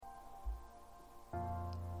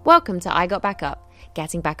Welcome to I Got Back Up,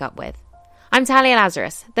 Getting Back Up With. I'm Talia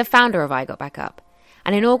Lazarus, the founder of I Got Back Up,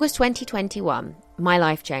 and in August 2021, my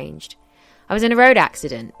life changed. I was in a road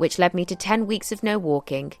accident, which led me to 10 weeks of no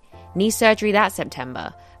walking, knee surgery that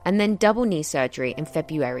September, and then double knee surgery in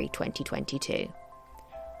February 2022.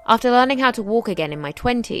 After learning how to walk again in my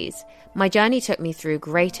 20s, my journey took me through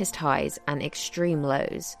greatest highs and extreme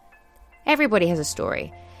lows. Everybody has a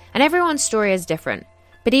story, and everyone's story is different.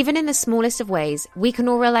 But even in the smallest of ways, we can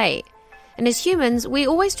all relate. And as humans, we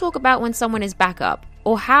always talk about when someone is back up,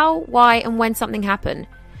 or how, why, and when something happened.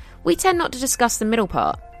 We tend not to discuss the middle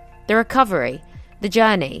part, the recovery, the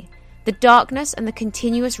journey, the darkness, and the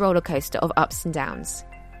continuous roller coaster of ups and downs.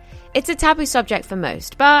 It's a taboo subject for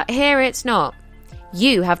most, but here it's not.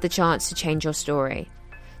 You have the chance to change your story.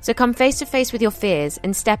 So come face to face with your fears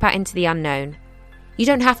and step out into the unknown. You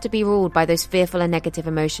don't have to be ruled by those fearful and negative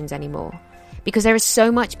emotions anymore, because there is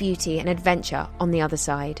so much beauty and adventure on the other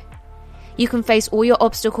side. You can face all your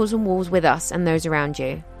obstacles and walls with us and those around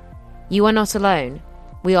you. You are not alone.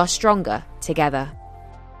 We are stronger together.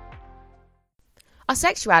 Our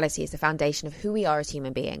sexuality is the foundation of who we are as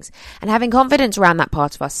human beings, and having confidence around that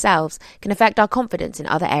part of ourselves can affect our confidence in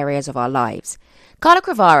other areas of our lives. Carla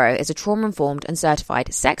Crivaro is a trauma-informed and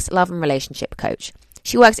certified sex, love and relationship coach.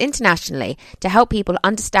 She works internationally to help people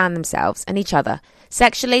understand themselves and each other,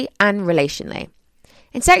 sexually and relationally.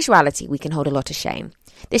 In sexuality, we can hold a lot of shame.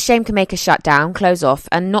 This shame can make us shut down, close off,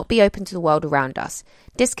 and not be open to the world around us,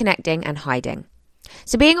 disconnecting and hiding.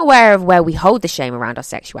 So being aware of where we hold the shame around our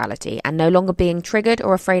sexuality and no longer being triggered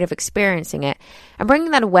or afraid of experiencing it, and bringing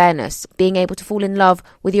that awareness, being able to fall in love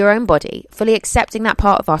with your own body, fully accepting that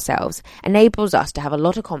part of ourselves, enables us to have a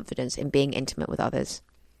lot of confidence in being intimate with others.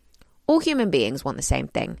 All human beings want the same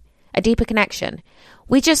thing, a deeper connection.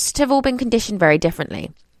 We just have all been conditioned very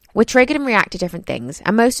differently. We're triggered and react to different things,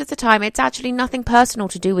 and most of the time it's actually nothing personal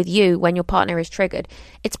to do with you when your partner is triggered.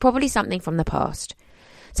 It's probably something from the past.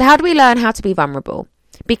 So how do we learn how to be vulnerable,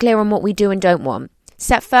 be clear on what we do and don't want,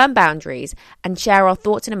 set firm boundaries, and share our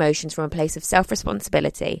thoughts and emotions from a place of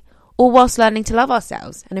self-responsibility, all whilst learning to love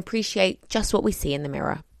ourselves and appreciate just what we see in the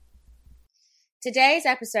mirror? Today's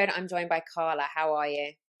episode, I'm joined by Carla. How are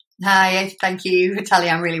you? Hi, thank you,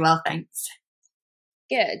 Talia. I'm really well, thanks.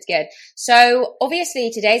 Good. So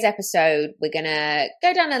obviously today's episode, we're going to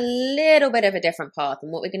go down a little bit of a different path.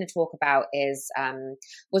 And what we're going to talk about is,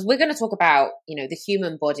 we're going to talk about, the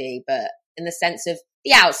human body, but in the sense of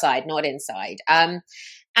the outside, not inside. And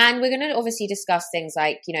we're going to obviously discuss things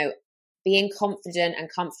like, being confident and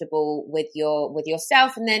comfortable with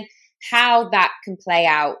yourself, and then how that can play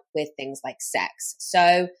out with things like sex.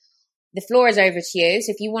 So the floor is over to you.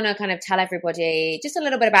 So if you want to kind of tell everybody just a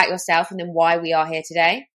little bit about yourself and then why we are here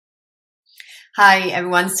today. Hi,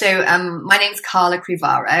 everyone. So my name's Carla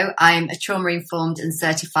Crivaro. I'm a trauma-informed and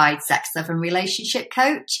certified sex, love and relationship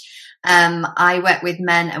coach. I work with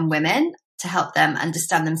men and women to help them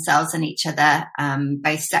understand themselves and each other,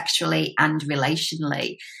 both sexually and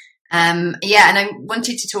relationally. And I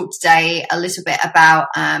wanted to talk today a little bit about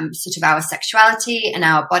sort of our sexuality and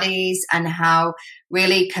our bodies, and how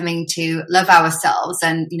really coming to love ourselves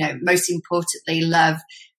and, most importantly, love,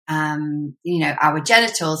 our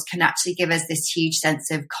genitals can actually give us this huge sense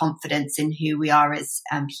of confidence in who we are as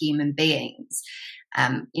human beings.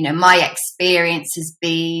 My experience has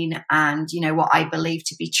been, and, what I believe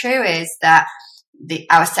to be true is that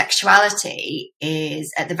our sexuality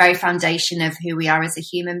is at the very foundation of who we are as a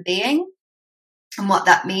human being. And what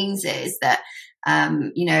that means is that,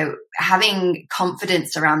 having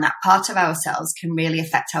confidence around that part of ourselves can really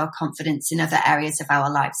affect our confidence in other areas of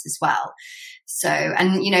our lives as well. So,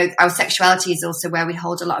 and, our sexuality is also where we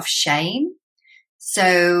hold a lot of shame.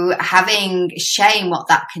 So having shame, what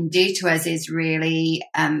that can do to us is really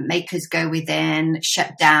make us go within,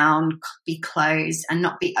 shut down, be closed, and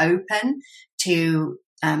not be open to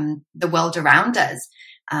the world around us.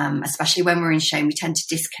 Especially when we're in shame, we tend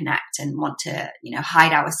to disconnect and want to,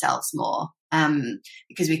 hide ourselves more,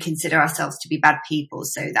 because we consider ourselves to be bad people.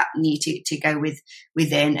 So that need to go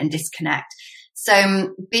within and disconnect.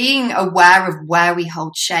 So being aware of where we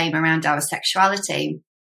hold shame around our sexuality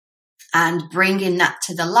and bringing that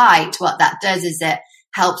to the light, what that does is it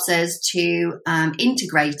helps us to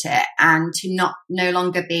integrate it and to no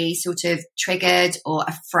longer be sort of triggered or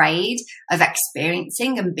afraid of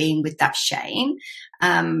experiencing and being with that shame.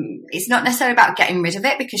 It's not necessarily about getting rid of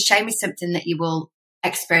it, because shame is something that you will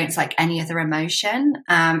experience like any other emotion.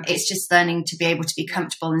 It's just learning to be able to be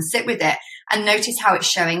comfortable and sit with it and notice how it's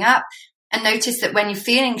showing up. And notice that when you're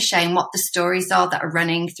feeling shame, what the stories are that are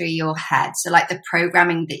running through your head. So like the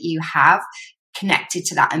programming that you have connected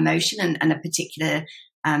to that emotion and a particular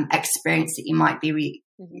experience that you might be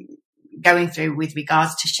going through with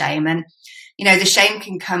regards to shame. And, you know, the shame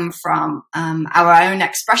can come from our own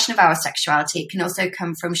expression of our sexuality. It can also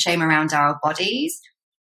come from shame around our bodies.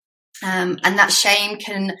 And that shame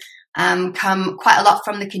can come quite a lot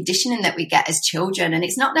from the conditioning that we get as children. And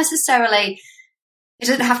it's not necessarily, it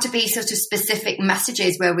doesn't have to be sort of specific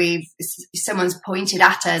messages where someone's pointed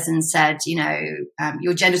at us and said, you know,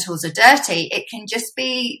 your genitals are dirty. It can just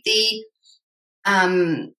be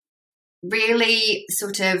the really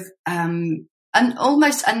sort of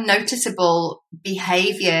almost unnoticeable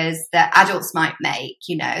behaviors that adults might make,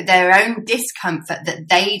 you know, their own discomfort that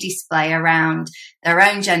they display around their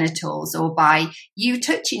own genitals, or by you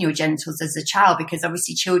touching your genitals as a child, because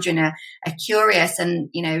obviously children are curious, and,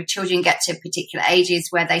 you know, children get to particular ages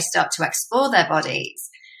where they start to explore their bodies.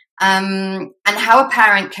 And how a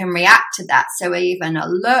parent can react to that. So even a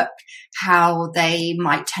look, how they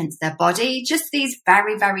might tense their body, just these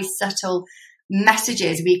very, very subtle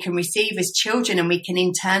messages we can receive as children, and we can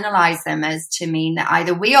internalize them as to mean that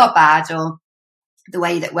either we are bad, or the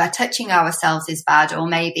way that we're touching ourselves is bad, or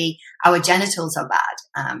maybe our genitals are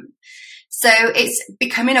bad. So it's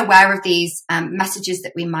becoming aware of these messages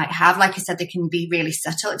that we might have. Like I said, they can be really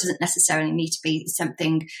subtle. It doesn't necessarily need to be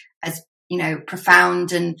something as, you know,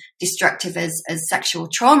 profound and destructive as sexual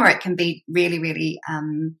trauma. It can be really, really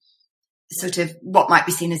sort of what might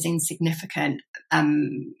be seen as insignificant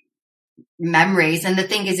memories. And the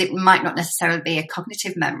thing is, it might not necessarily be a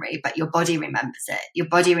cognitive memory, but your body remembers it. Your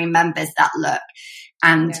body remembers that look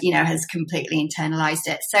and, you know, has completely internalized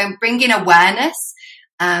it. So bringing awareness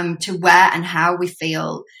to where and how we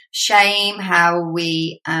feel shame, how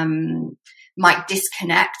we might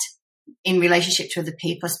disconnect in relationship to other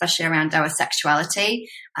people, especially around our sexuality,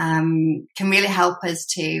 can really help us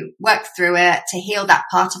to work through it, to heal that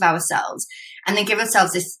part of ourselves, and then give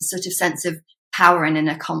ourselves this sort of sense of power and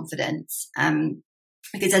inner confidence.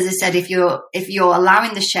 Because as I said, if you're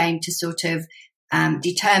allowing the shame to sort of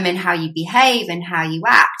determine how you behave and how you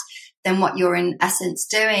act, then what you're in essence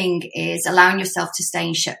doing is allowing yourself to stay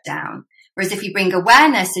and shut down. Whereas if you bring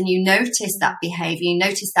awareness and you notice that behavior, you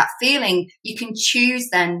notice that feeling, you can choose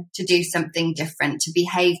then to do something different, to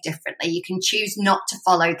behave differently. You can choose not to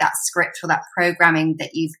follow that script or that programming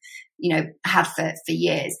that you've, you know, had for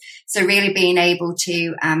years. So really being able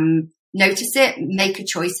to notice it, make a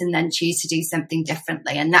choice, and then choose to do something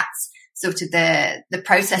differently. And that's sort of the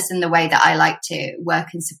process and the way that I like to work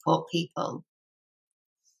and support people.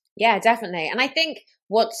 Yeah, definitely. And I think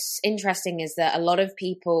what's interesting is that a lot of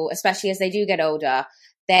people, especially as they do get older,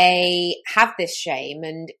 they have this shame,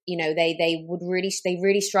 and, you know, they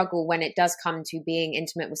really struggle when it does come to being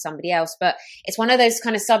intimate with somebody else. But it's one of those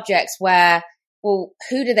kind of subjects where, well,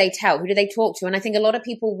 who do they tell? Who do they talk to? And I think a lot of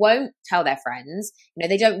people won't tell their friends. You know,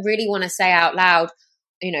 they don't really want to say out loud,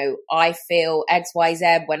 you know, I feel X, Y,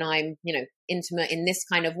 Z when I'm, you know, intimate in this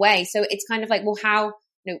kind of way. So it's kind of like, well, how,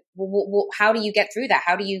 you know, how do you get through that?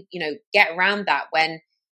 How do you, you know, get around that when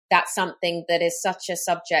that's something that is such a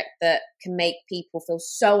subject that can make people feel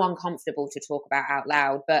so uncomfortable to talk about out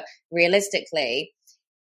loud? But realistically,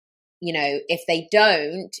 you know, if they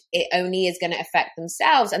don't, it only is going to affect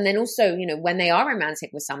themselves. And then also, you know, when they are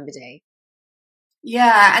romantic with somebody.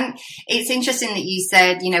 Yeah. And it's interesting that you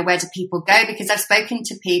said, you know, where do people go? Because I've spoken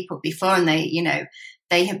to people before, and they, you know,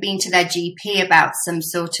 they have been to their GP about some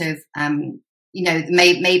sort of, you know,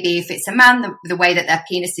 maybe if it's a man, the way that their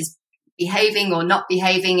penis is behaving or not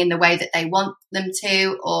behaving in the way that they want them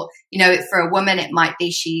to, or, you know, for a woman, it might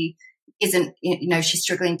be she isn't, you know, she's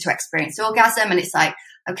struggling to experience orgasm. And it's like,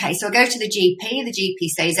 okay, so I go to the GP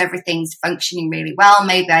says everything's functioning really well.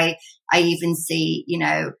 Maybe I even see, you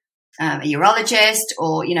know, a urologist,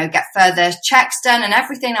 or, you know, get further checks done, and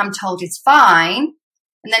everything I'm told is fine.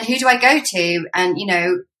 And then who do I go to? And, you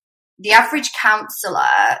know, the average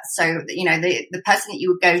counselor, so, you know, the person that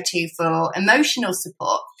you would go to for emotional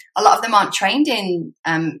support, a lot of them aren't trained in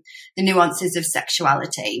the nuances of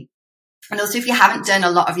sexuality. And also, if you haven't done a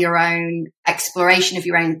lot of your own exploration of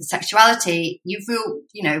your own sexuality, you will,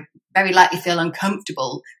 you know, very likely feel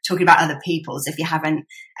uncomfortable talking about other people's if you haven't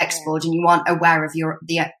explored and you aren't aware of your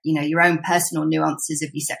own personal nuances of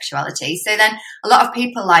your sexuality. So then a lot of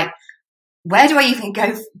people are like, where do I even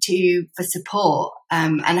go to for support?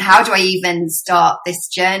 And how do I even start this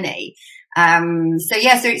journey? So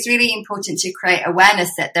it's really important to create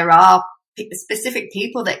awareness that there are specific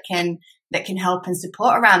people that can help and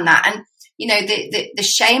support around that. And, you know, the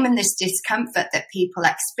shame and this discomfort that people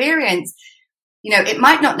experience, you know, it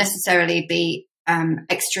might not necessarily be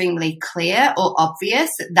extremely clear or obvious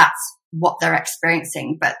that that's what they're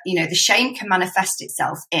experiencing. But, you know, the shame can manifest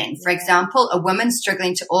itself in, for example, a woman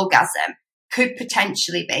struggling to orgasm could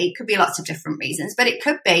potentially be, could be lots of different reasons, but it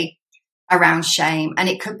could be around shame, and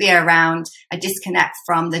it could be around a disconnect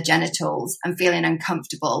from the genitals and feeling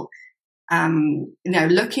uncomfortable,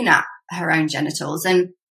 looking at her own genitals. And,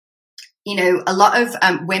 a lot of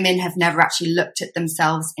women have never actually looked at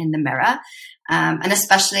themselves in the mirror. And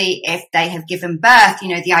especially if they have given birth,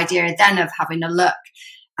 the idea then of having a look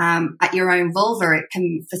at your own vulva, it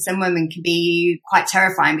can, for some women, can be quite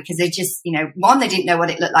terrifying, because they just, one, they didn't know what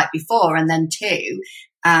it looked like before, and then two,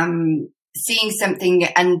 seeing something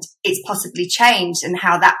and it's possibly changed, and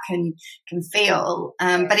how that can feel.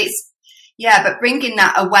 But bringing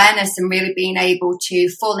that awareness and really being able to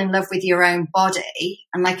fall in love with your own body,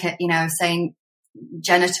 and like, saying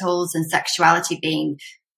genitals and sexuality being,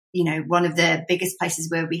 one of the biggest places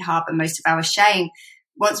where we harbor most of our shame.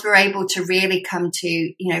 Once we're able to really come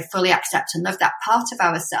to, fully accept and love that part of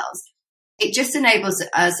ourselves, it just enables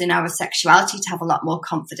us in our sexuality to have a lot more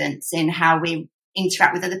confidence in how we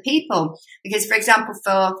interact with other people. Because, for example,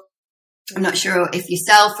 I'm not sure if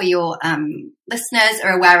yourself or your listeners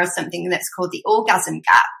are aware of something that's called the orgasm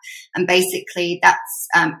gap. And basically that's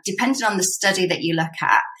depending on the study that you look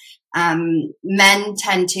at, men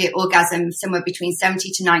tend to orgasm somewhere between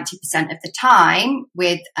 70 to 90% of the time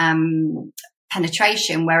with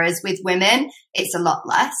penetration, whereas with women, it's a lot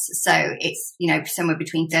less. So it's, somewhere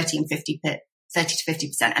between 30 to 50%.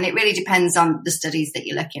 And it really depends on the studies that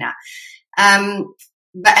you're looking at.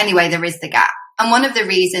 But anyway, there is the gap. And one of the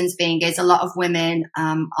reasons being is a lot of women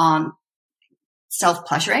aren't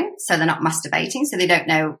self-pleasuring, so they're not masturbating, so they don't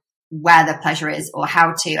know where the pleasure is or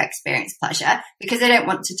how to experience pleasure, because they don't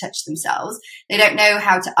want to touch themselves. They don't know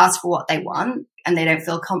how to ask for what they want, and they don't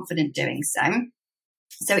feel confident doing so.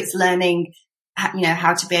 So it's learning,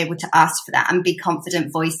 how to be able to ask for that and be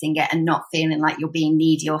confident voicing it, and not feeling like you're being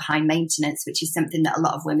needy or high maintenance, which is something that a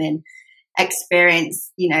lot of women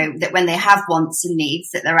experience, that when they have wants and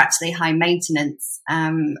needs, that they're actually high maintenance.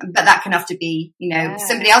 But that can often be,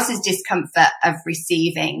 somebody else's discomfort of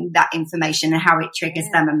receiving that information and how it triggers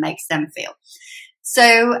them and makes them feel.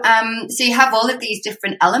 So you have all of these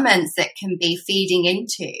different elements that can be feeding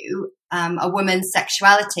into a woman's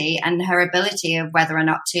sexuality and her ability of whether or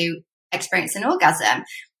not to experience an orgasm.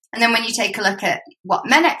 And then when you take a look at what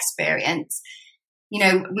men experience,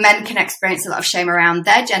 men can experience a lot of shame around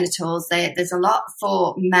their genitals. There's a lot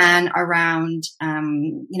for men around,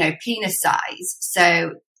 penis size.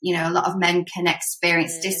 So, a lot of men can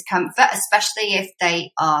experience discomfort, especially if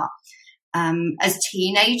they are, as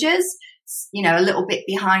teenagers, a little bit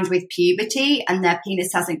behind with puberty, and their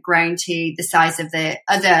penis hasn't grown to the size of the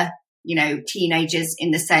other, teenagers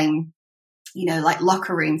in the same, like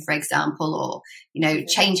locker room, for example, or,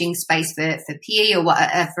 changing space for PE or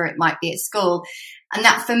whatever it might be at school. And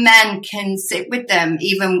that for men can sit with them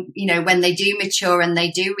even, when they do mature and they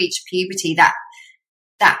do reach puberty, that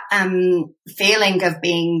feeling of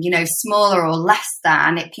being, smaller or less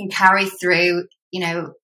than, it can carry through,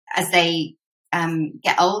 as they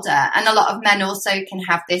get older. And a lot of men also can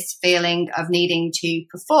have this feeling of needing to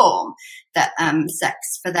perform, that sex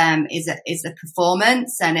for them is a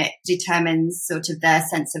performance, and it determines sort of their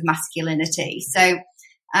sense of masculinity. So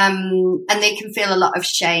and they can feel a lot of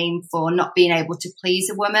shame for not being able to please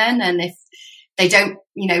a woman, and if they don't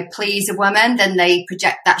please a woman, then they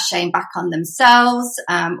project that shame back on themselves,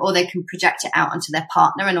 or they can project it out onto their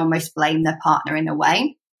partner and almost blame their partner in a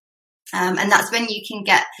way. And that's when you can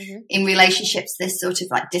get in relationships this sort of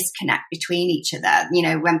like disconnect between each other,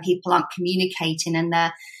 when people aren't communicating and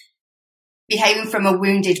they're behaving from a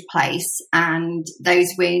wounded place, and those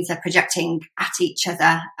wounds are projecting at each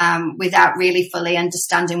other without really fully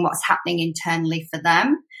understanding what's happening internally for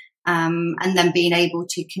them, and then being able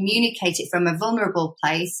to communicate it from a vulnerable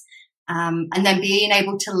place, and then being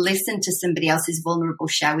able to listen to somebody else's vulnerable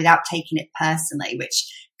share without taking it personally,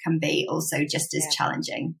 which can be also just as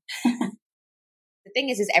challenging. The thing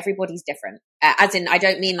is everybody's different. As in, I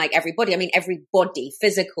don't mean like everybody. I mean everybody,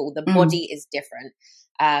 physical. The body is different.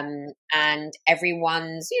 And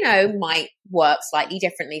everyone's, might work slightly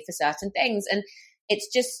differently for certain things. And it's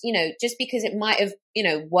just, just because it might have,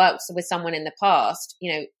 worked with someone in the past,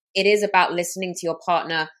 it is about listening to your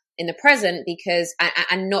partner in the present, because,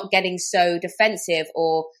 and not getting so defensive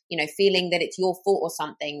or, feeling that it's your fault or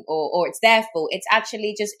something, or it's their fault. It's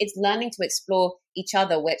actually just, it's learning to explore each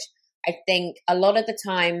other, which I think a lot of the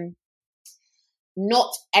time,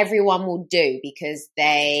 not everyone will do, because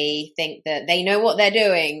they think that they know what they're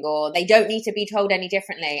doing, or they don't need to be told any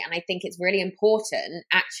differently. And I think it's really important,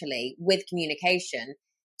 actually, with communication,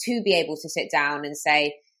 to be able to sit down and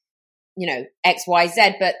say, X, Y,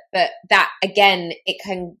 Z. But that, again, it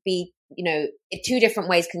can be, two different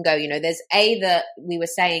ways can go. There's that we were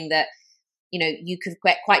saying that you could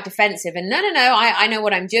get quite defensive and no, I know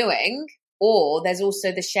what I'm doing. Or there's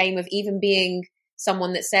also the shame of even being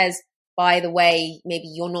someone that says, by the way,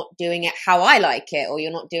 maybe you're not doing it how I like it, or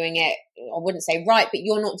you're not doing it, I wouldn't say right, but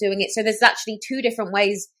you're not doing it. So there's actually two different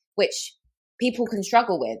ways which people can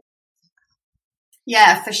struggle with.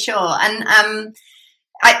 Yeah, for sure. And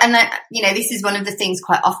this is one of the things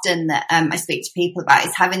quite often that I speak to people about,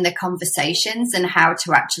 is having the conversations and how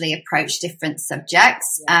to actually approach different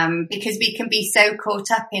subjects, because we can be so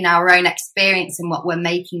caught up in our own experience and what we're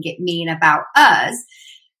making it mean about us,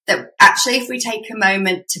 that actually if we take a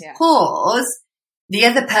moment to pause, the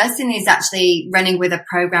other person is actually running with a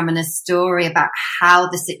program and a story about how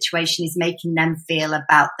the situation is making them feel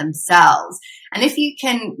about themselves. And if you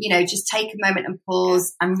can, just take a moment and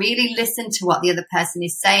pause and really listen to what the other person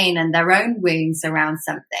is saying and their own wounds around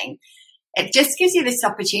something, it just gives you this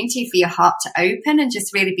opportunity for your heart to open and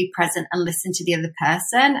just really be present and listen to the other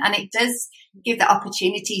person. And it does give the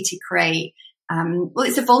opportunity to create,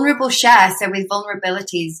 it's a vulnerable share. So with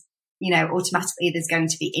vulnerabilities, automatically there's going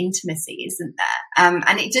to be intimacy, isn't there?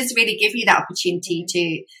 And it does really give you that opportunity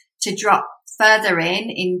to drop further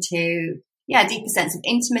into, a deeper sense of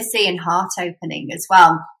intimacy and heart opening as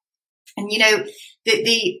well. And,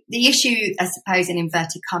 the issue, I suppose, in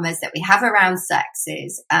inverted commas, that we have around sex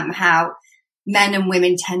is how men and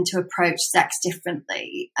women tend to approach sex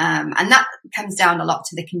differently. And that comes down a lot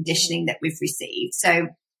to the conditioning that we've received. So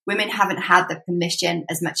women haven't had the permission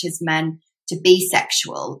as much as men to be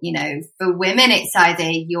sexual. For women, it's either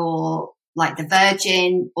you're like the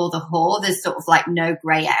virgin or the whore. There's sort of like no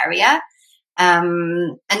grey area.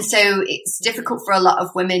 And so it's difficult for a lot of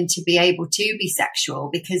women to be able to be sexual,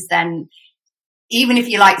 because then even if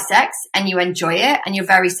you like sex and you enjoy it and you're a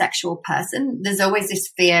very sexual person, there's always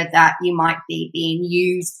this fear that you might be being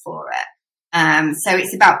used for it. So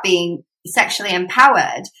it's about being sexually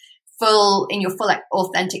empowered, in your full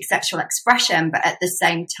authentic sexual expression, but at the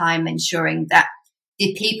same time ensuring that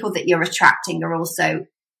the people that you're attracting are also,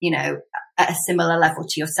 at a similar level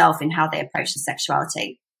to yourself in how they approach the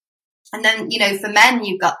sexuality. And then, for men,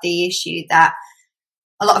 you've got the issue that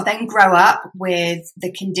a lot of them grow up with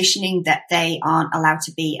the conditioning that they aren't allowed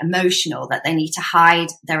to be emotional, that they need to hide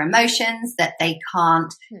their emotions, that they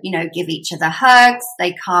can't, give each other hugs,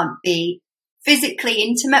 they can't be physically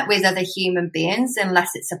intimate with other human beings unless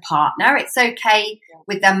it's a partner. It's okay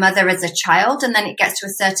with their mother as a child, and then it gets to a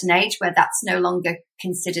certain age where that's no longer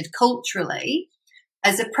considered culturally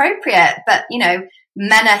as appropriate. But,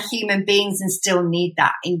 men are human beings and still need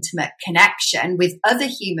that intimate connection with other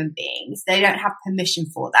human beings. They don't have permission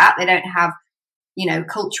for that. They don't have,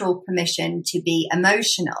 cultural permission to be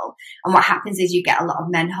emotional. And what happens is you get a lot of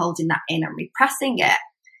men holding that in and repressing it.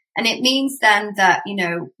 And it means then that,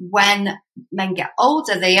 when men get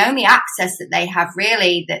older, the only access that they have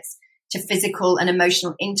really that's to physical and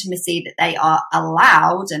emotional intimacy that they are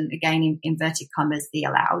allowed, and again, in inverted commas, the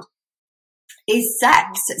allowed, is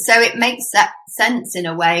sex. So it makes sense in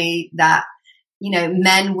a way that,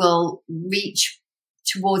 men will reach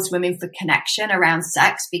towards women for connection around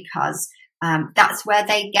sex, because that's where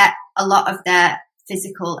they get a lot of their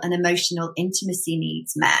physical and emotional intimacy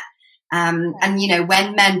needs met. And,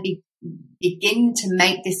 when men begin to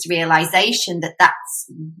make this realization that that's,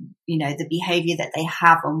 the behavior that they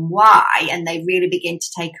have and why, and they really begin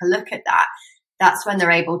to take a look at that, that's when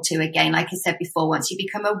they're able to, again, like I said before, once you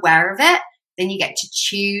become aware of it, then you get to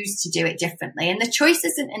choose to do it differently. And the choice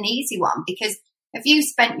isn't an easy one, because if you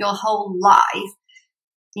spent your whole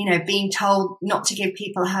life, being told not to give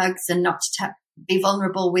people hugs and not to be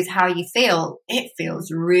vulnerable with how you feel, it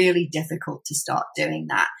feels really difficult to start doing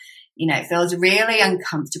that. It feels really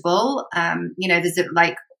uncomfortable. There's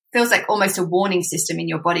feels like almost a warning system in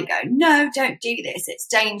your body going, no, don't do this. It's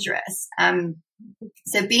dangerous.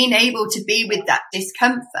 So being able to be with that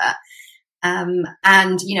discomfort,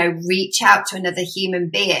 and, reach out to another human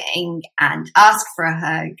being and ask for a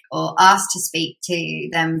hug or ask to speak to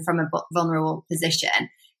them from a vulnerable position,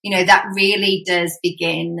 that really does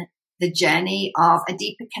begin the journey of a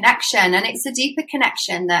deeper connection. And it's a deeper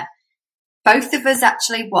connection that both of us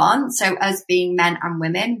actually want. So us being men and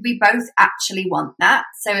women, we both actually want that.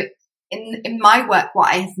 So in my work,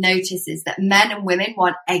 what I have noticed is that men and women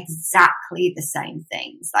want exactly the same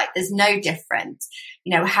things. Like there's no difference,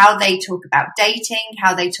 how they talk about dating,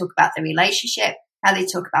 how they talk about the relationship, how they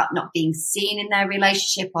talk about not being seen in their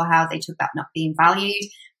relationship, or how they talk about not being valued.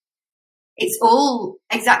 It's all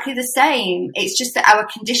exactly the same. It's just that our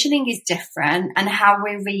conditioning is different, and how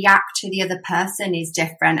we react to the other person is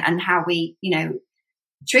different, and how we,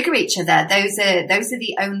 trigger each other. Those are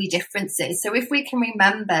the only differences. So if we can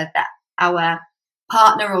remember that our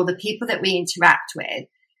partner or the people that we interact with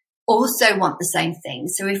also want the same thing.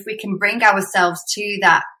 So if we can bring ourselves to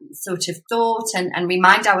that sort of thought and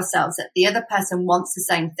remind ourselves that the other person wants the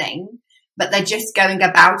same thing, but they're just going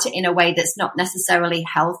about it in a way that's not necessarily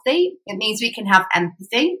healthy, it means we can have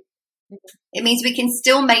empathy. It means we can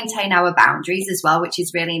still maintain our boundaries as well, which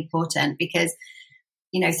is really important, because,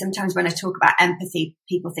 you know, sometimes when I talk about empathy,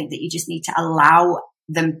 people think that you just need to allow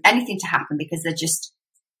them anything to happen because they're just,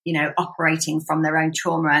 you know, operating from their own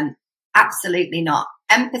trauma, and absolutely not.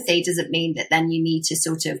 Empathy doesn't mean that then you need to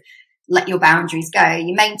sort of let your boundaries go.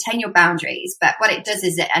 You maintain your boundaries, but what it does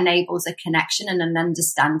is it enables a connection and an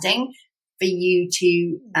understanding for you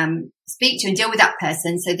to speak to and deal with that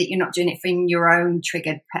person, so that you're not doing it from your own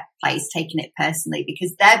triggered place, taking it personally,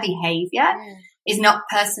 because their behavior is not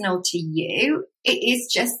personal to you. It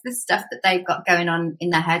is just the stuff that they've got going on in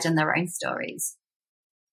their head and their own stories.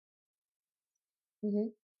 Mm-hmm.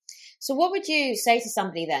 So what would you say to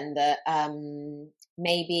somebody then that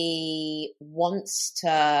maybe wants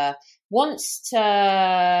to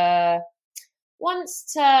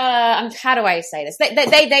how do I say this?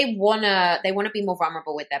 They wanna be more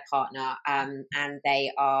vulnerable with their partner, and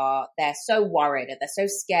they're so worried and they're so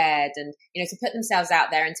scared, and, you know, to put themselves out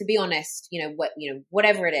there and to be honest,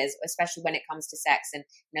 whatever it is, especially when it comes to sex, and,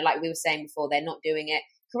 you know, like we were saying before, they're not doing it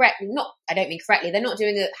correctly. I don't mean correctly. They're not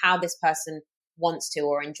doing it how this person wants to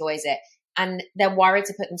or enjoys it, and they're worried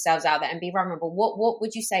to put themselves out there and be vulnerable. What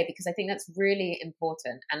would you say? Because I think that's really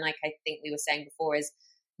important. And like I think we were saying before, is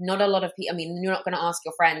not a lot of people, I mean, you're not going to ask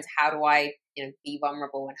your friends, how do I, you know, be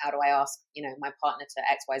vulnerable, and how do I ask, you know, my partner to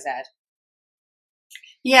XYZ?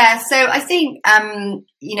 Yeah. So I think,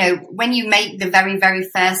 you know, when you make the very, very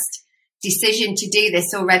first decision to do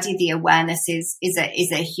this, already the awareness is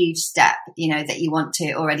a huge step, you know, that you want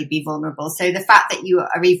to already be vulnerable. So the fact that you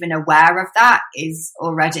are even aware of that is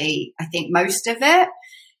already, I think, most of it.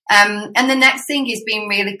 And the next thing is being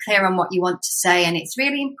really clear on what you want to say. And it's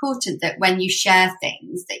really important that when you share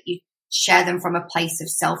things, that you share them from a place of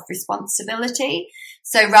self-responsibility.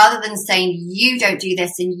 So rather than saying, you don't do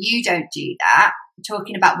this and you don't do that,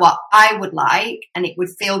 talking about what I would like and it would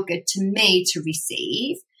feel good to me to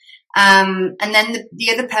receive. And then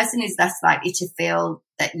the other person is less likely to feel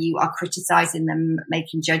that you are criticizing them,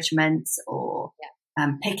 making judgments, or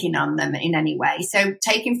picking on them in any way. So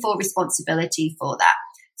taking full responsibility for that.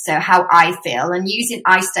 So how I feel, and using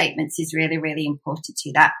I statements is really, really important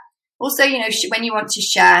to that. Also, you know, when you want to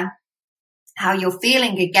share how you're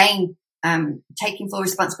feeling, again, taking full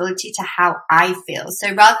responsibility to how I feel.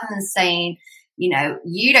 So rather than saying, you know,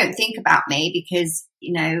 you don't think about me because,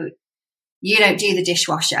 you know, you don't do the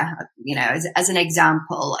dishwasher, you know, as an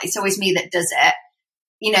example, it's always me that does it.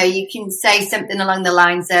 You know, you can say something along the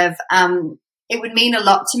lines of, it would mean a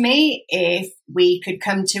lot to me if we could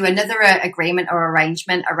come to another agreement or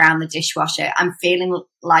arrangement around the dishwasher. I'm feeling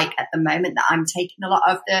like at the moment that I'm taking a lot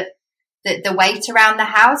of the weight around the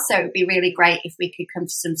house. So it would be really great if we could come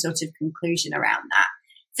to some sort of conclusion around that.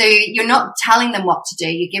 So you're not telling them what to do.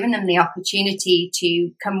 You're giving them the opportunity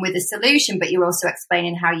to come with a solution, but you're also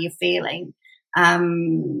explaining how you're feeling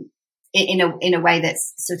in a way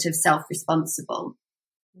that's sort of self-responsible.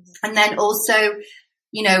 Mm-hmm. And then also,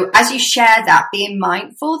 you know, as you share that, being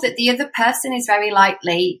mindful that the other person is very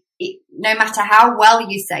likely, no matter how well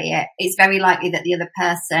you say it, it's very likely that the other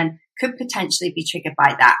person could potentially be triggered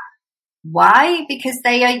by that. Why? Because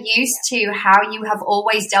they are used to how you have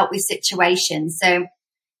always dealt with situations. So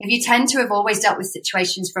if you tend to have always dealt with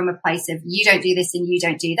situations from a place of you don't do this and you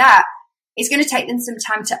don't do that, it's going to take them some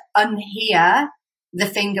time to unhear the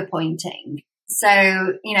finger pointing. So,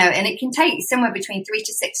 you know, and it can take somewhere between 3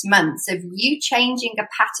 to 6 months of you changing a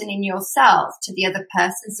pattern in yourself to the other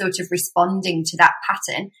person sort of responding to that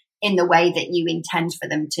pattern in the way that you intend for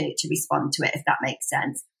them to respond to it, if that makes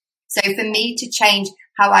sense. So for me to change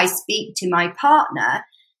how I speak to my partner,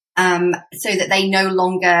 so that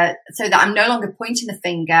I'm no longer pointing the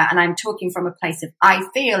finger and I'm talking from a place of I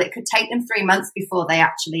feel, it could take them 3 months before they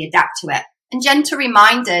actually adapt to it. And gentle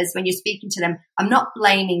reminders when you're speaking to them, I'm not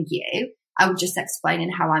blaming you. I'm just explaining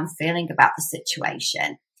how I'm feeling about the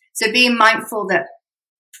situation. So being mindful that,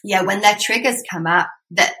 yeah, when their triggers come up,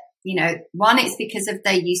 that, you know, one, it's because of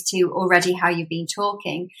they're used to already how you've been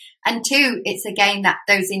talking. And two, it's again that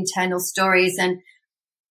those internal stories. And,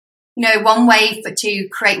 you know, one way to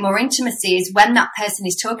create more intimacy is when that person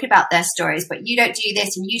is talking about their stories, but you don't do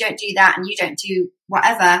this and you don't do that and you don't do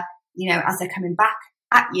whatever, you know, as they're coming back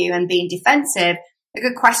at you and being defensive. A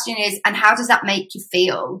good question is, and how does that make you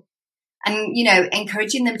feel? And, you know,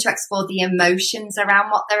 encouraging them to explore the emotions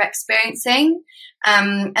around what they're experiencing.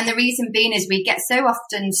 And the reason being is we get so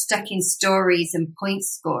often stuck in stories and point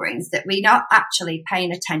scorings that we're not actually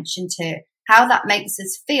paying attention to how that makes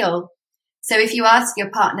us feel. So if you ask your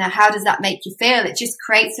partner, how does that make you feel? It just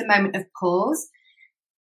creates a moment of pause,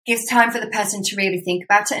 gives time for the person to really think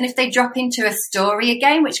about it. And if they drop into a story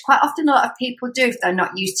again, which quite often a lot of people do if they're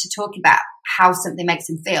not used to talking about how something makes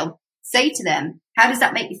them feel, say to them, how does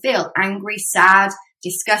that make you feel? Angry, sad,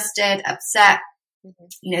 disgusted, upset?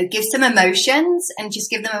 Give some emotions and just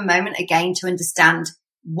give them a moment again to understand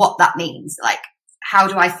what that means. Like, how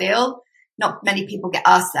do I feel? Not many people get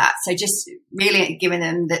asked that. So just really giving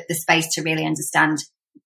them the space to really understand,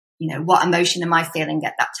 what emotion am I feeling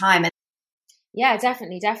at that time? Yeah,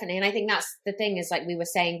 definitely. And I think that's the thing is, like we were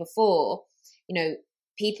saying before,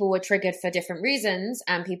 people were triggered for different reasons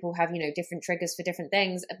and people have, different triggers for different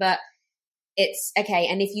things. But it's okay.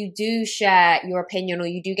 And if you do share your opinion or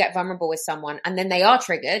you do get vulnerable with someone and then they are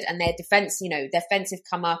triggered and their defensive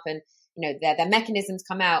come up and, their mechanisms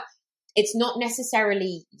come out, it's not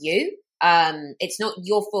necessarily you. It's not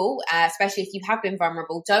your fault, especially if you have been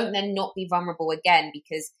vulnerable. Don't then not be vulnerable again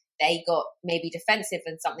because they got maybe defensive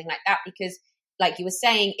and something like that. Because like you were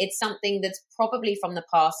saying, it's something that's probably from the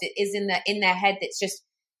past. It is in their head that's just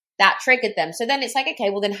that triggered them. So then it's like, okay,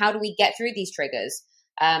 well then how do we get through these triggers?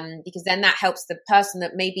 Because then that helps the person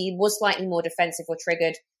that maybe was slightly more defensive or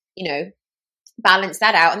triggered, balance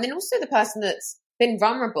that out. And then also the person that's been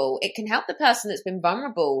vulnerable, it can help the person that's been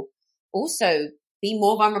vulnerable also be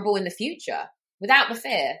more vulnerable in the future without the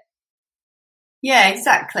fear. Yeah,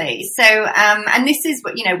 exactly. So, and this is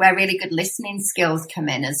what, where really good listening skills come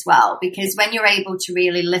in as well, because when you're able to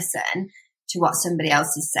really listen to what somebody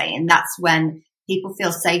else is saying, that's when people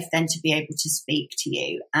feel safe then to be able to speak to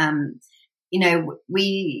you.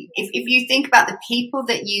 If you think about the people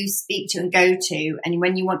that you speak to and go to, and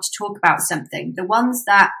when you want to talk about something, the ones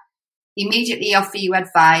that immediately offer you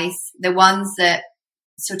advice, the ones that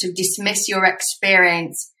sort of dismiss your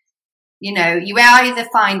experience, you either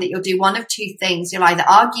find that you'll do one of two things. You'll either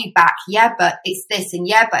argue back, yeah, but it's this, and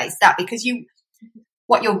yeah, but it's that, because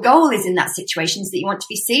what your goal is in that situation is that you want to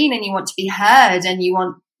be seen and you want to be heard, and you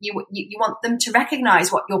want them to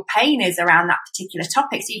recognize what your pain is around that particular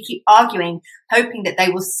topic. So you keep arguing, hoping that they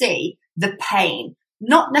will see the pain,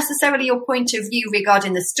 not necessarily your point of view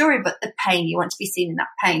regarding the story, but the pain. You want to be seen in that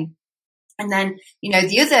pain. And then,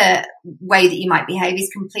 the other way that you might behave is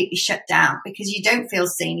completely shut down because you don't feel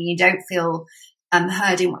seen and you don't feel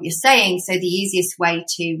heard in what you're saying. So the easiest way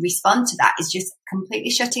to respond to that is just completely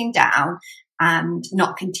shutting down and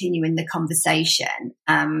not continuing the conversation.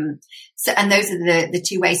 And those are the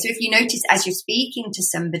two ways. So if you notice as you're speaking to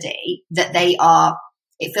somebody that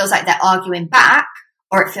it feels like they're arguing back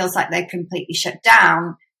or it feels like they're completely shut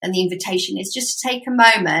down, then the invitation is just to take a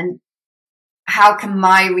moment. How can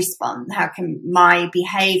my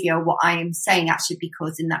behavior, what I am saying, actually be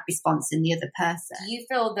causing that response in the other person? Do you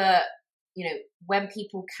feel that, when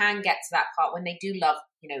people can get to that part, when they do love,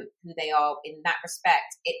 who they are in that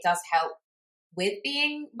respect, it does help with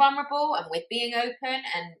being vulnerable and with being open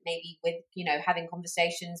and maybe with, having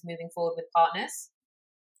conversations moving forward with partners?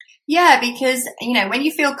 Yeah, because, when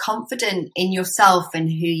you feel confident in yourself and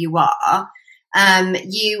who you are,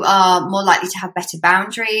 you are more likely to have better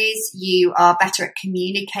boundaries. You are better at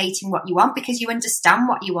communicating what you want because you understand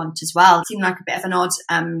what you want as well. It seemed like a bit of an odd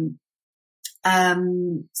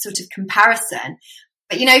sort of comparison.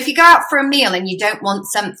 But, if you go out for a meal and you don't want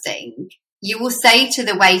something, you will say to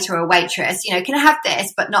the waiter or waitress, can I have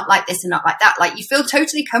this, but not like this and not like that? Like you feel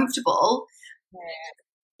totally comfortable,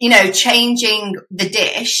 changing the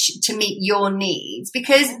dish to meet your needs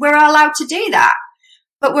because we're allowed to do that.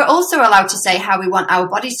 But we're also allowed to say how we want our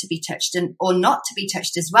bodies to be touched or not to be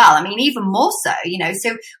touched as well. I mean, even more so,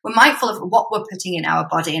 so we're mindful of what we're putting in our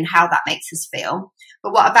body and how that makes us feel.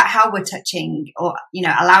 But what about how we're touching or,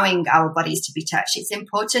 allowing our bodies to be touched? It's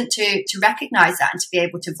important to recognize that and to be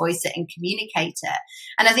able to voice it and communicate it.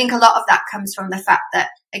 And I think a lot of that comes from the fact that,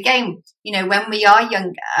 again, when we are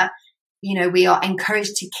younger, we are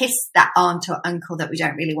encouraged to kiss that aunt or uncle that we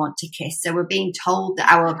don't really want to kiss. So we're being told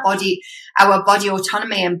that our body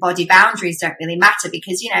autonomy and body boundaries don't really matter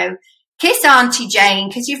because, kiss Auntie Jane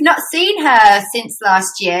because you've not seen her since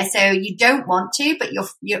last year. So you don't want to, but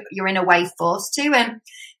you're in a way forced to. And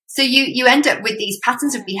so you end up with these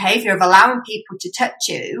patterns of behavior of allowing people to touch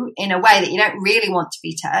you in a way that you don't really want to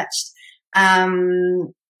be touched.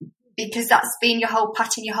 Because that's been your whole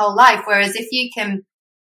pattern your whole life. Whereas if you can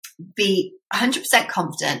be 100%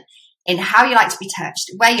 confident in how you like to be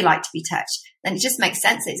touched, where you like to be touched, then it just makes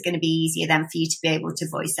sense that it's going to be easier then for you to be able to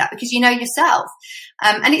voice that because you know yourself.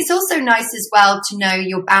 And it's also nice as well to know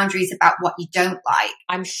your boundaries about what you don't like.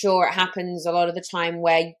 I'm sure it happens a lot of the time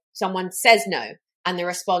where someone says no and the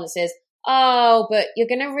response is, oh, but you're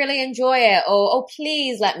going to really enjoy it, or, oh,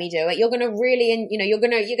 please let me do it. You're going to really, you're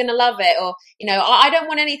going to love it. Or, I don't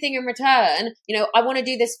want anything in return. I want to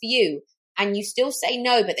do this for you. And you still say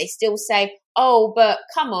no, but they still say, oh, but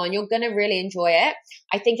come on, you're going to really enjoy it.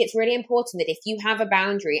 I think it's really important that if you have a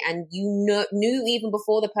boundary and you knew even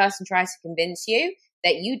before the person tries to convince you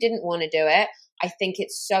that you didn't want to do it, I think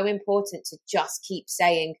it's so important to just keep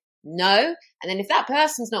saying no. And then if that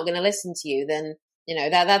person's not going to listen to you, then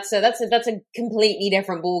that's a completely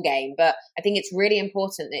different ball game. But I think it's really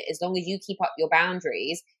important that as long as you keep up your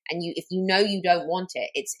boundaries and if you know you don't want it,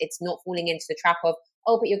 it's not falling into the trap of,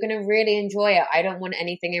 oh, but you're going to really enjoy it. I don't want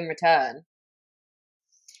anything in return.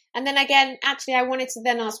 And then again, actually, I wanted to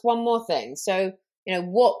then ask one more thing. So,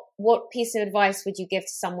 what piece of advice would you give to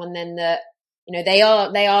someone then that, they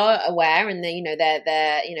are aware and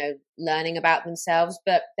they're learning about themselves,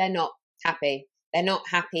 but they're not happy. They're not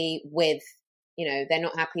happy with, they're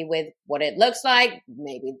not happy with what it looks like,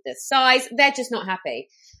 maybe the size. They're just not happy.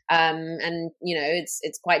 And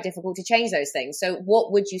it's quite difficult to change those things. So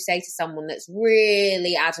what would you say to someone that's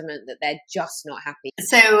really adamant that they're just not happy?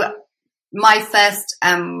 So my first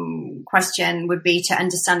question would be to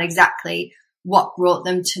understand exactly what brought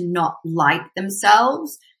them to not like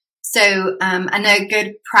themselves. So I know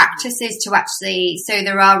good practice is to so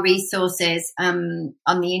there are resources on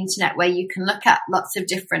the internet where you can look at lots of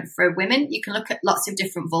different, for women, you can look at lots of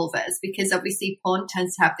different vulvas, because obviously porn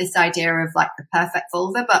tends to have this idea of like the perfect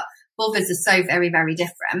vulva, but vulvas are so very, very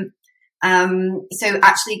different. So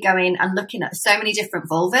actually going and looking at so many different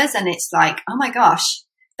vulvas, and it's like, oh my gosh,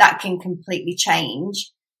 that can completely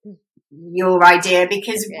change your idea,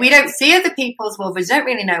 because we don't see other people's vulvas, don't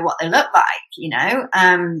really know what they look like,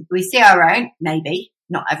 we see our own, maybe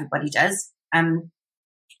not everybody does.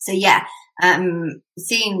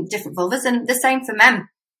 Seeing different vulvas, and the same for men,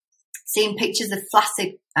 seeing pictures of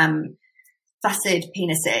flaccid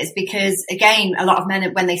penises, because again, a lot of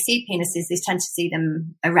men, when they see penises, they tend to see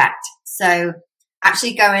them erect. So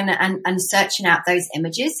actually going and searching out those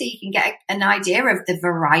images so you can get an idea of the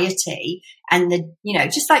variety and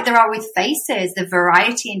just like there are with faces, the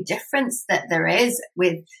variety and difference that there is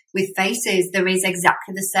with faces, there is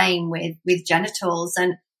exactly the same with genitals.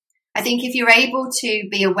 And I think if you're able to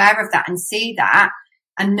be aware of that and see that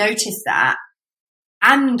and notice that,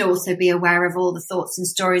 and also be aware of all the thoughts and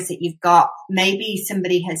stories that you've got, maybe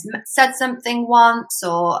somebody has said something once,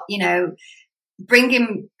 or,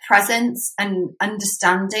 bringing presence and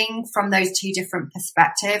understanding from those two different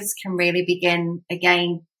perspectives can really begin,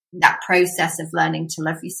 again, that process of learning to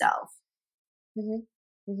love yourself.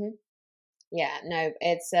 Mm-hmm. Mm-hmm. Yeah, no,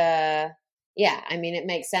 it's, it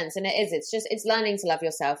makes sense. And it's learning to love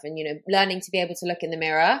yourself and, learning to be able to look in the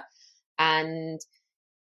mirror and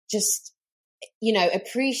just,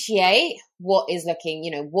 appreciate what is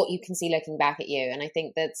looking, what you can see looking back at you. And I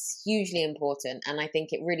think that's hugely important. And I think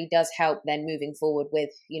it really does help then moving forward with,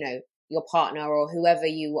 your partner or whoever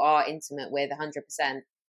you are intimate with 100%.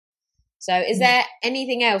 So is there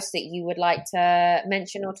anything else that you would like to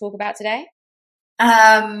mention or talk about today?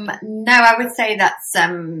 No, I would say that's,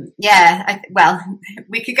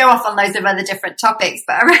 we could go off on loads of other different topics,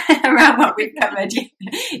 but around what we've covered.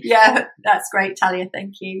 Yeah, that's great, Talia.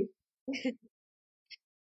 Thank you.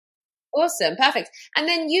 Awesome. Perfect. And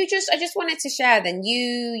then I just wanted to share then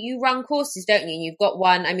you run courses, don't you? You've got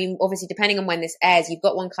one, obviously depending on when this airs, you've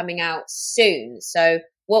got one coming out soon. So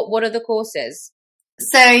what are the courses?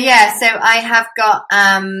 So I have got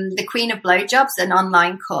the Queen of Blowjobs, an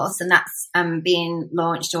online course, and that's being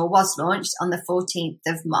launched or was launched on the 14th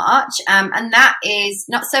of March. And that is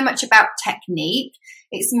not so much about technique.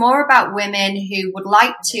 It's more about women who would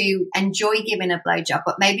like to enjoy giving a blowjob,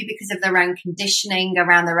 but maybe because of their own conditioning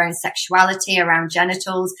around their own sexuality, around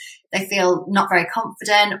genitals, they feel not very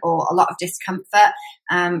confident or a lot of discomfort.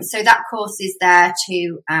 So that course is there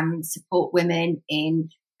to support women in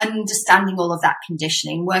understanding all of that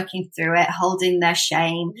conditioning, working through it, holding their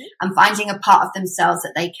shame, and finding a part of themselves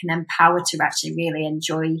that they can empower to actually really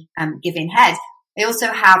enjoy giving head. They also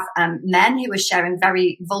have men who are sharing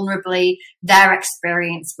very vulnerably their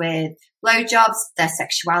experience with blowjobs, their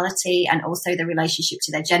sexuality, and also the relationship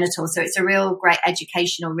to their genitals. So it's a real great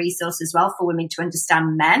educational resource as well for women to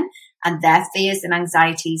understand men and their fears and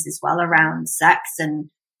anxieties as well around sex and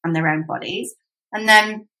their own bodies. And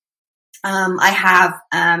then I have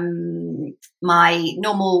my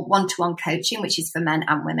normal one-to-one coaching, which is for men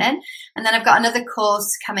and women. And then I've got another course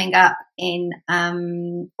coming up in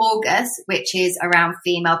August, which is around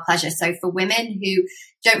female pleasure. So for women who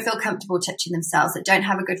don't feel comfortable touching themselves, that don't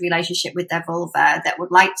have a good relationship with their vulva, that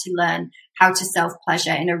would like to learn how to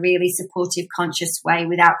self-pleasure in a really supportive, conscious way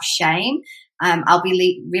without shame. I'll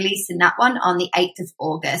be releasing that one on the 8th of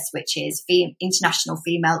August, which is International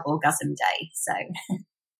Female Orgasm Day. So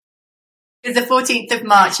it's the 14th of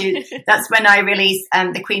March. That's when I release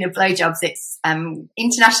the Queen of Blowjobs. It's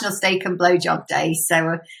International Steak and Blowjob Day.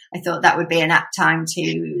 So I thought that would be an apt time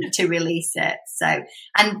to release it. So,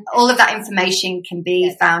 and all of that information can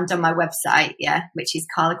be found on my website, which is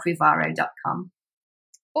carlacrivaro.com.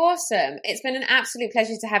 Awesome. It's been an absolute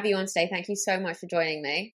pleasure to have you on today. Thank you so much for joining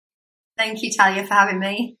me. Thank you, Talia, for having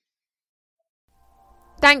me.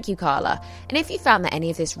 Thank you, Carla. And if you found that any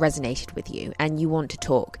of this resonated with you and you want to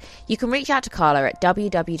talk, you can reach out to Carla at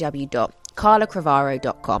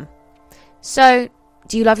www.carlacrivaro.com. So,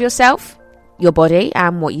 do you love yourself, your body,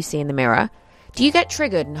 and what you see in the mirror? Do you get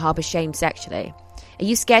triggered and harbour shame sexually? Are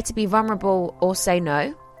you scared to be vulnerable or say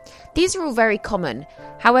no? These are all very common.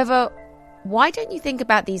 However, why don't you think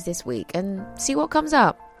about these this week and see what comes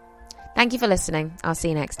up? Thank you for listening. I'll see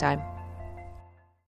you next time.